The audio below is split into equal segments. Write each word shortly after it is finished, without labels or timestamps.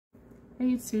Hey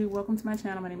YouTube, welcome to my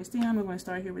channel. My name is Dion. We're going to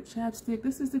start here with chapstick.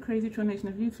 This is the crazy troll nation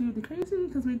of YouTube. The crazy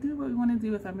because we do what we want to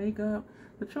do with our makeup.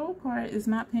 The troll part is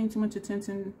not paying too much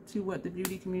attention to what the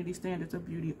beauty community standards of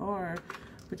beauty are,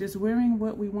 but just wearing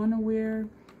what we want to wear,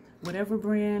 whatever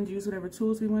brand, use whatever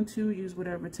tools we want to, use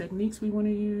whatever techniques we want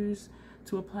to use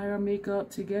to apply our makeup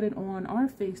to get it on our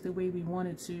face the way we want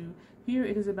it to. Here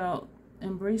it is about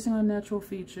embracing our natural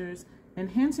features,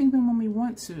 enhancing them when we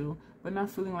want to, but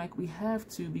not feeling like we have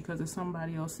to because of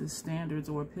somebody else's standards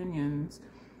or opinions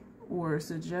or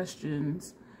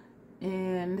suggestions.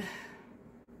 And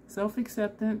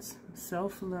self-acceptance,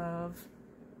 self-love,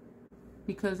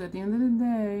 because at the end of the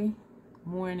day,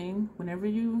 morning, whenever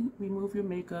you remove your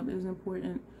makeup, it is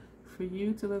important for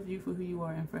you to love you for who you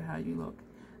are and for how you look.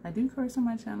 I do curse on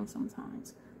my channel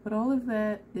sometimes, but all of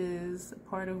that is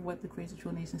part of what the Crazy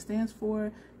Troll Nation stands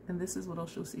for, and this is what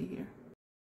else you'll see here.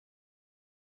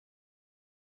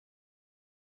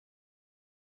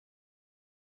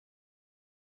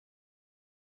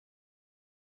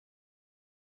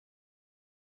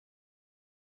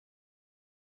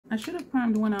 I should have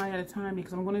primed one eye at a time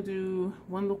because I'm going to do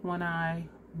one look one eye,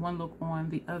 one look on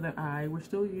the other eye. We're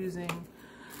still using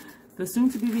the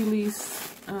soon-to-be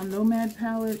released Nomad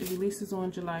palette. It releases on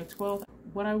July 12th.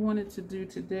 What I wanted to do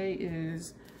today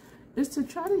is to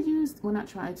try to use, well not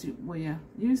try to, well yeah,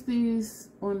 use these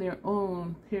on their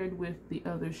own paired with the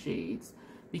other shades,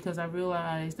 because I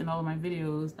realized in all of my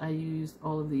videos I used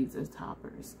all of these as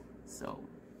toppers. So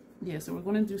yeah, so we're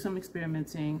going to do some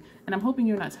experimenting, and I'm hoping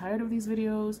you're not tired of these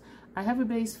videos. I have a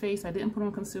base face. I didn't put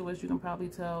on concealer, as you can probably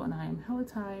tell, and I am hella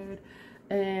tired.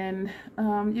 And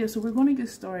yeah, so we're going to get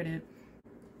started.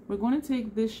 We're going to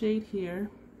take this shade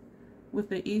here with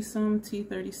the Esum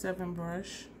T37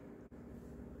 brush.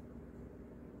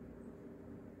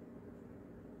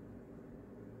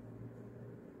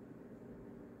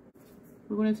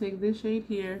 We're going to take this shade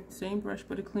here, same brush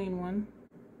but a clean one.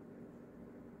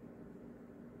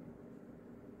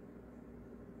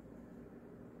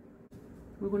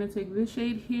 We're going to take this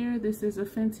shade here. This is a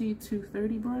Fenty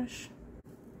 230 brush.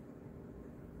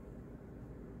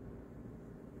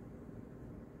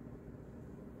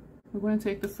 We're going to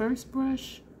take the first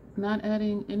brush, not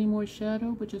adding any more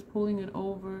shadow, but just pulling it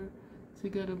over to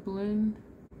get a blend.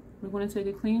 We're going to take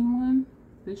a clean one,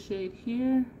 this shade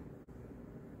here.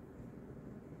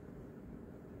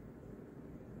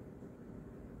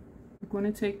 We're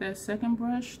going to take that second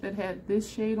brush that had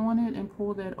this shade on it and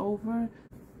pull that over.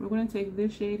 We're going to take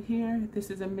this shade here. This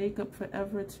is a Makeup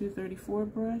Forever 234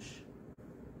 brush.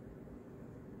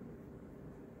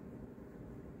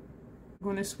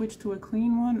 We're going to switch to a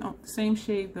clean one. Oh, same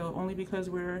shade though, only because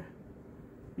we're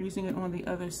using it on the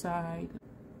other side.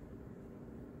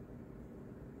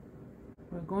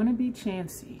 We're going to be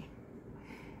chancy,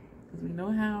 because we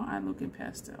know how I look in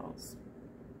pastels.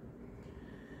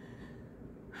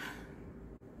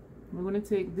 We're going to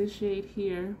take this shade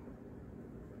here.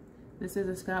 This is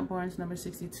a Scott Barnes number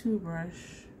 62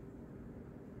 brush.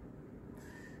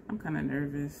 I'm kind of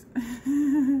nervous.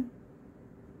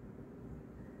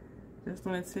 Just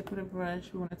on the tip of the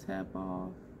brush, we want to tap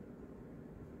off.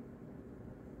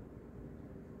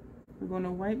 We're going to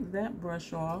wipe that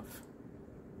brush off.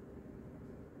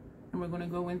 And we're going to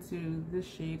go into this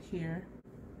shade here.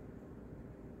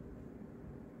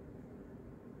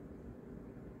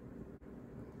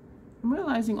 I'm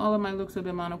realizing all of my looks have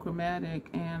been monochromatic,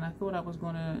 and I thought I was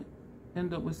going to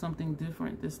end up with something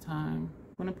different this time.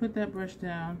 I'm going to put that brush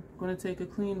down. I'm going to take a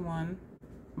clean one,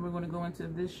 and we're going to go into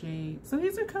this shade. So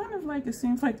these are kind of like, it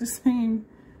seems like the same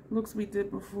looks we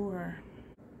did before.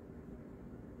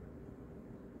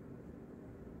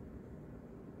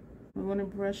 We're going to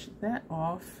brush that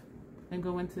off and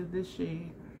go into this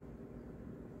shade.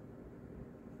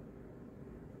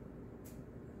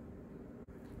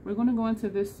 We're going to go into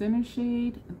this center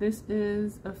shade. This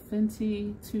is a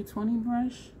Fenty 220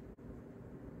 brush.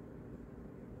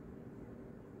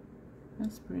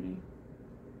 That's pretty.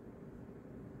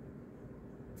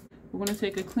 We're going to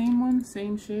take a clean one,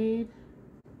 same shade,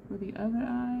 for the other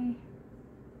eye.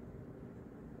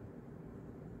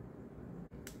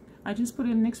 I just put a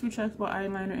NYX retractable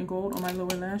eyeliner in gold on my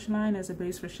lower lash line as a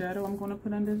base for shadow I'm going to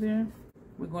put under there.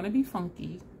 We're going to be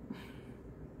funky.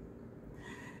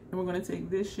 And we're going to take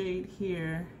this shade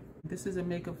here. This is a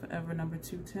Makeup Forever number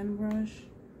 210 brush.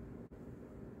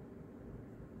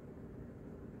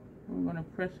 We're going to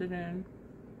press it in.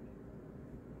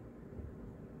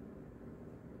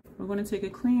 We're going to take a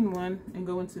clean one and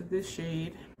go into this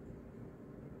shade.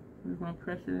 We're going to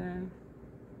press it in.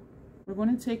 We're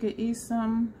going to take an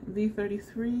Esum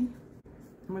V33, and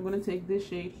we're going to take this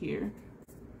shade here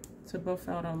to buff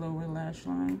out our lower lash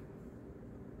line.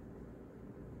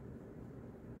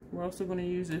 We're also going to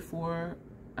use it for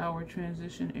our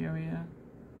transition area.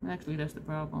 Actually, that's the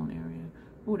brow bone area.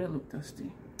 Oh, that looked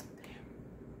dusty. Damn.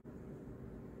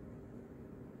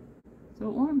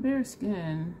 So on bare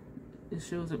skin, it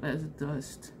shows up as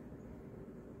dust.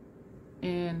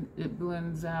 And it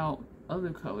blends out other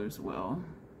colors well.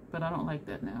 But I don't like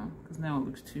that now, because now it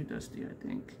looks too dusty, I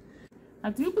think. I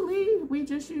do believe we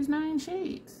just used 9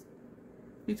 shades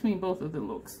between both of the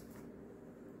looks.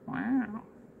 Wow.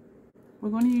 We're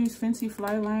going to use Fenty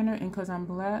Fly Liner and Cause I'm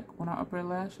Black on our upper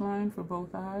lash line for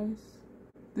both eyes.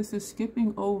 This is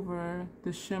skipping over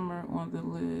the shimmer on the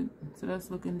lid, so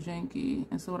that's looking janky.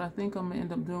 And so what I think I'm going to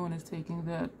end up doing is taking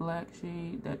that black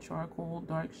shade, that charcoal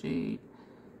dark shade,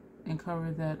 and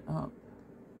cover that up,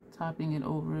 topping it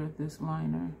over this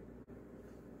liner.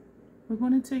 We're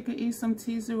going to take an Esom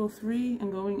T03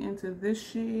 and going into this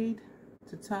shade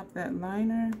to top that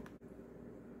liner.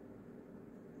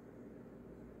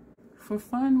 For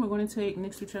fun, we're going to take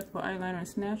NYX Retractable Eyeliner and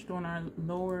Snatched on our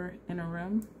lower inner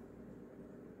rim.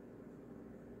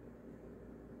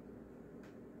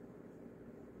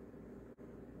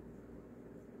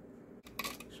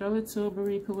 Charlotte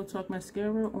Tilbury Pillow Talk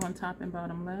Mascara on top and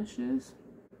bottom lashes.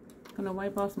 Gonna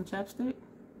wipe off some chapstick.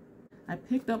 I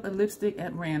picked up a lipstick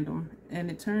at random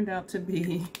and it turned out to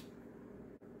be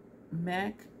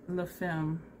MAC La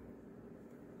Femme.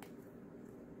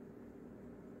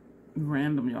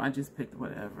 Random, yo, I just picked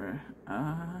whatever.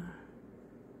 I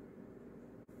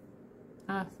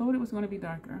thought it was going to be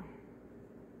darker.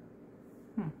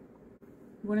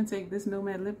 We're going to take this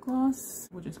Nomad lip gloss.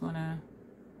 We're just going to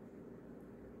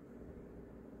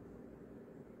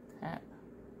tap.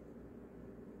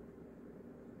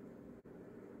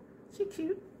 She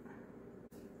cute.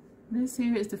 This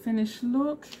here is the finished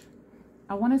look.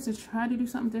 I wanted to try to do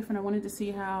something different. I wanted to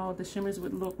see how the shimmers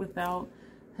would look without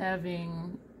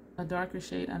having a darker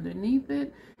shade underneath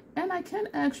it. And I can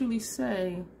actually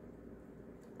say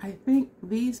I think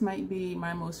these might be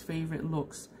my most favorite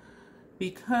looks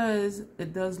because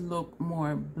it does look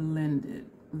more blended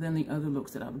than the other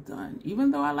looks that I've done,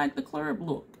 even though I like the Club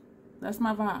look. That's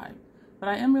my vibe, but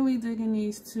I am really digging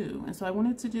these too. And so I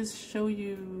wanted to just show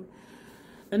you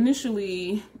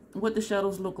initially what the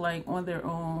shadows look like on their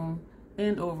own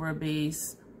and over a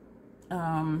base,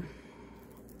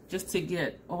 just to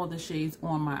get all the shades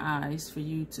on my eyes for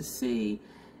you to see.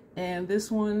 And this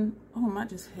one, oh, I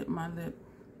just hit my lip.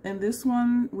 And this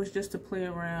one was just to play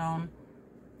around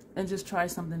and just try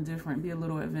something different, be a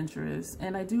little adventurous.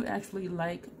 And I do actually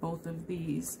like both of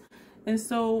these. And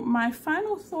so my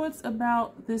final thoughts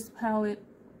about this palette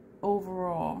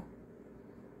overall.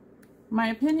 My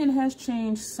opinion has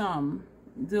changed some,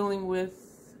 dealing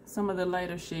with some of the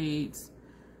lighter shades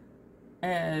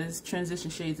as transition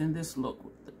shades in this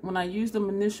look. When I used them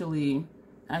initially,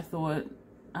 I thought,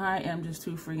 I am just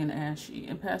too friggin' ashy.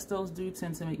 And pastels do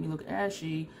tend to make me look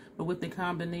ashy, but with the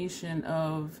combination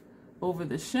of over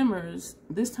the shimmers,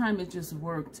 this time it just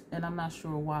worked, and I'm not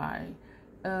sure why.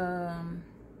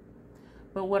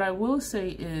 But what I will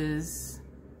say is,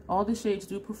 all the shades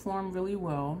do perform really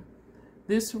well.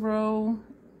 This row,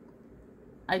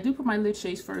 I do put my lid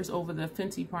shades first over the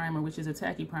Fenty primer, which is a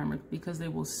tacky primer, because they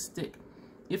will stick.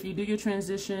 If you do your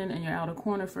transition and your outer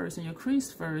corner first and your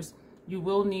crease first, you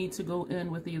will need to go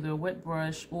in with either a wet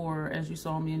brush or, as you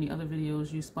saw me in the other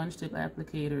videos, use sponge tip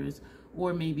applicators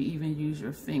or maybe even use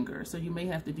your finger. So you may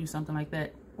have to do something like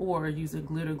that or use a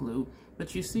glitter glue.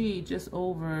 But you see, just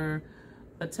over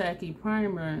a tacky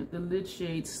primer, the lid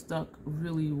shade stuck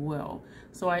really well.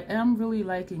 So I am really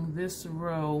liking this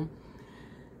row.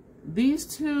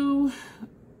 These two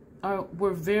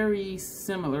were very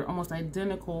similar, almost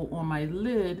identical on my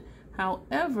lid.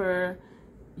 However,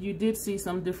 you did see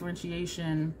some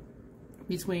differentiation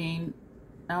between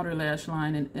outer lash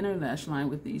line and inner lash line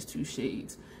with these two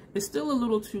shades. It's still a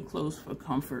little too close for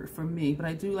comfort for me, but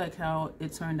I do like how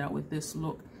it turned out with this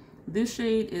look. This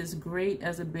shade is great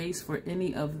as a base for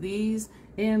any of these,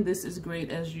 and this is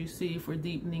great, as you see, for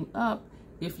deepening up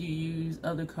if you use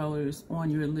other colors on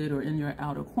your lid or in your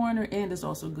outer corner, and it's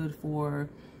also good for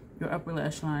your upper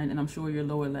lash line and I'm sure your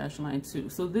lower lash line too.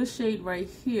 So this shade right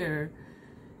here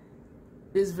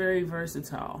is very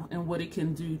versatile in what it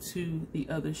can do to the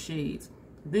other shades.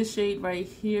 This shade right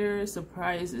here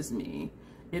surprises me.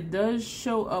 It does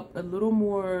show up a little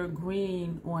more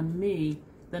green on me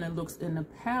than it looks in the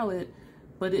palette,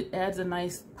 but it adds a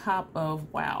nice pop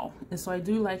of wow. And so I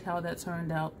do like how that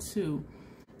turned out too.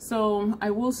 So I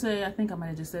will say, I think I might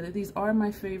have just said it, these are my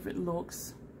favorite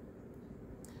looks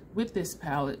with this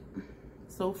palette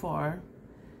so far.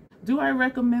 Do I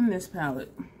recommend this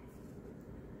palette?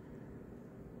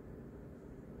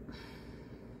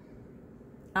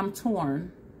 I'm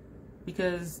torn.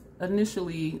 because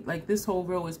initially, like, this whole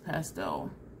row is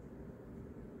pastel.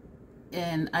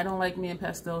 And I don't like me in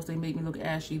pastels, they make me look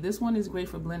ashy. This one is great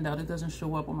for blend out. It doesn't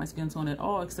show up on my skin tone at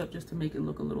all, except just to make it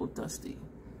look a little dusty.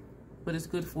 But it's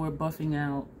good for buffing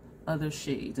out other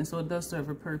shades, and so it does serve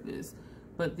a purpose.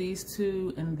 But these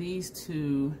two and these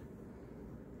two,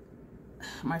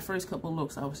 my first couple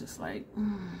looks, I was just like,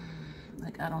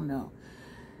 I don't know.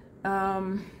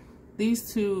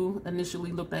 These two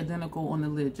initially looked identical on the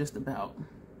lid, just about.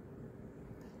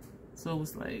 So it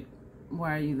was like,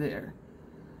 why are you there?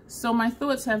 So my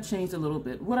thoughts have changed a little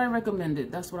bit. Would I recommend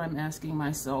it? That's what I'm asking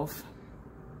myself.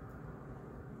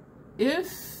 If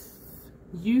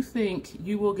you think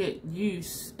you will get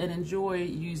use and enjoy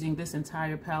using this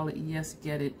entire palette, yes,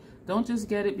 get it. Don't just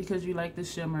get it because you like the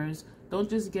shimmers. Don't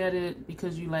just get it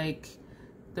because you like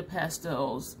the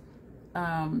pastels,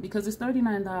 because it's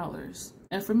 $39.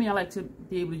 And for me, I like to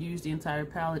be able to use the entire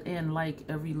palette and like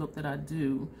every look that I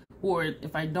do, or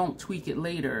if I don't, tweak it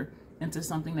later into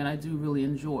something that I do really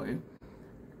enjoy.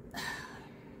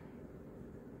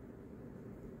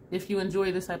 If you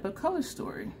enjoy this type of color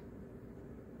story,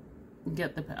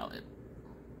 get the palette.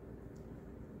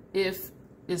 If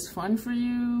it's fun for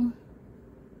you,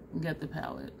 get the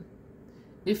palette.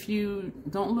 If you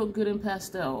don't look good in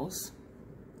pastels,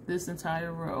 this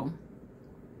entire row.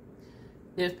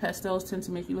 If pastels tend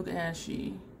to make you look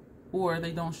ashy, or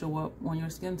they don't show up on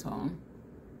your skin tone,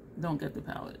 don't get the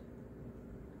palette.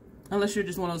 Unless you're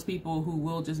just one of those people who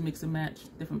will just mix and match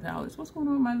different palettes. What's going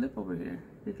on with my lip over here?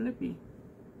 It's lippy.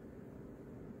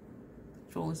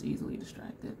 Control is easily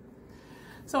distracted.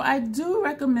 So I do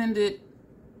recommend it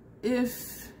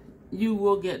if you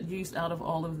will get use out of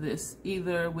all of this,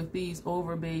 either with these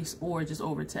over base or just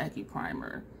over tacky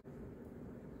primer.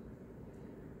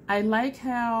 I like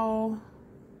how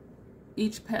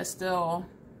each pastel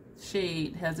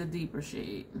shade has a deeper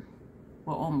shade.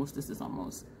 Well, almost, this is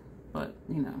almost, but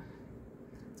you know.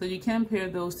 So you can pair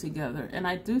those together. And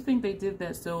I do think they did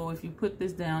that, so if you put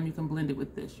this down, you can blend it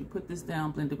with this. You put this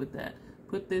down, blend it with that.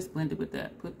 Put this, blend it with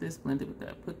that. Put this, blend it with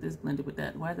that. Put this, blend it with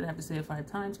that. Why did I have to say it 5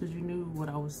 times? Because you knew what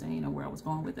I was saying and where I was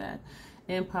going with that.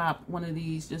 And pop one of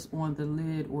these just on the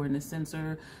lid or in the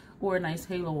center, or a nice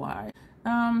halo eye.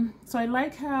 So I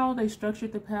like how they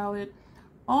structured the palette.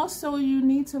 Also, you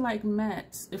need to like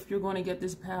mattes if you're going to get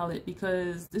this palette,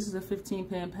 because this is a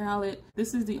 15-pan palette.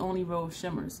 This is the only row of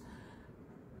shimmers.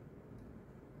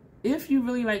 If you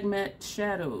really like matte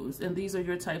shadows and these are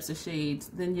your types of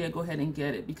shades, then yeah, go ahead and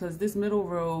get it, because this middle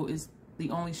row is the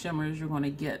only shimmers you're going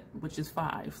to get, which is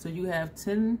 5. So you have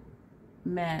 10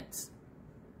 mattes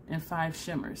and 5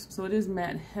 shimmers. So it is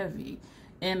matte heavy.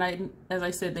 And as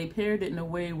I said, they paired it in a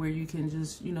way where you can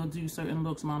just, you know, do certain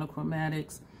looks,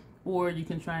 monochromatics, or you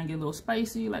can try and get a little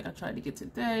spicy like I tried to get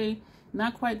today.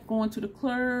 Not quite going to the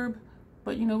club,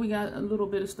 but you know, we got a little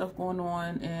bit of stuff going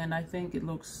on and I think it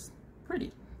looks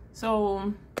pretty.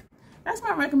 So that's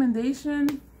my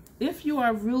recommendation. If you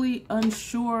are really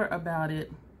unsure about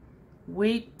it,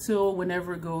 wait till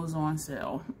whenever it goes on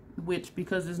sale, which,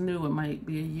 because it's new, it might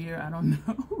be a year, I don't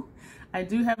know. I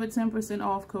do have a 10%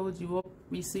 off code. You will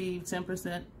receive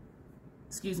 10%,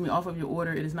 excuse me, off of your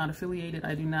order. It is not affiliated.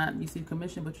 I do not receive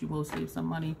commission, but you will save some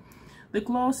money. The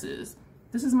glosses.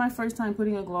 This is my first time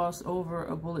putting a gloss over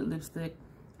a bullet lipstick.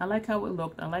 I like how it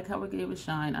looked. I like how it gave it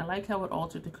shine. I like how it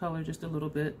altered the color just a little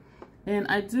bit. And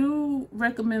I do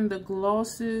recommend the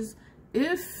glosses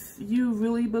if you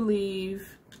really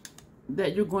believe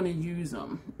that you're going to use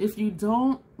them. If you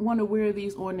don't want to wear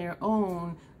these on their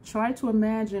own, try to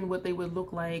imagine what they would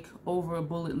look like over a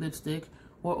bullet lipstick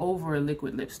or over a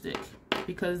liquid lipstick,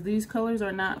 because these colors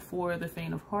are not for the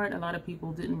faint of heart. A lot of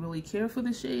people didn't really care for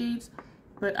the shades,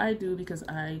 but I do, because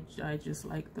I just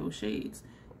like those shades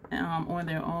on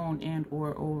their own and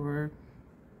or over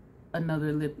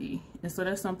another lippy. And so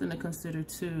that's something to consider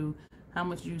too. How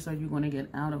much use are you going to get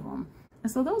out of them?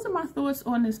 And so those are my thoughts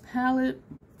on this palette.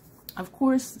 Of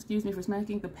course, excuse me for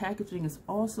smacking, the packaging is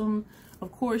awesome.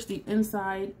 Of course, the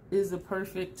inside is a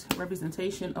perfect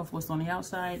representation of what's on the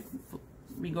outside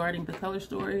regarding the color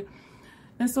story.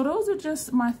 And so those are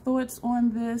just my thoughts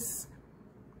on this.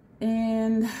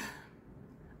 And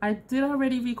I did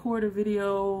already record a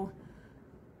video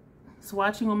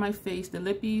swatching on my face, the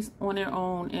lippies on their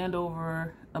own and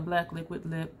over a black liquid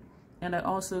lip. And I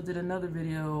also did another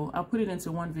video, I'll put it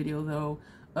into one video though,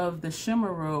 of the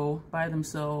shimmer row by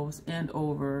themselves and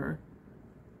over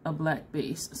a black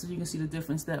base, so you can see the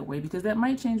difference that way, because that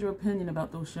might change your opinion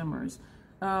about those shimmers.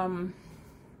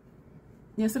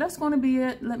 Yeah, so that's going to be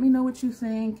it. Let me know what you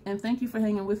think, and thank you for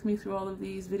hanging with me through all of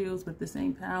these videos with the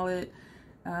same palette.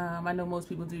 I know most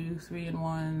people do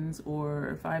 3-in-1s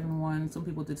or 5-in-1. Some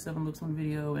people did 7 looks one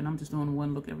video, and I'm just doing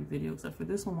 1 look every video, except for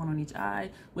this one on each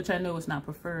eye, which I know is not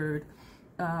preferred.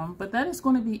 But that is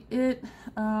going to be it.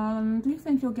 Do you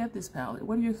think you'll get this palette?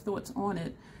 What are your thoughts on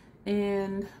it?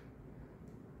 And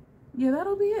yeah,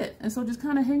 that'll be it. And so just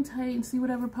kind of hang tight and see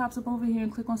whatever pops up over here,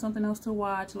 and click on something else to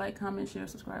watch, like, comment, share,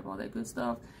 subscribe, all that good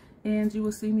stuff. And you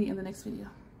will see me in the next video.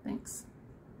 Thanks.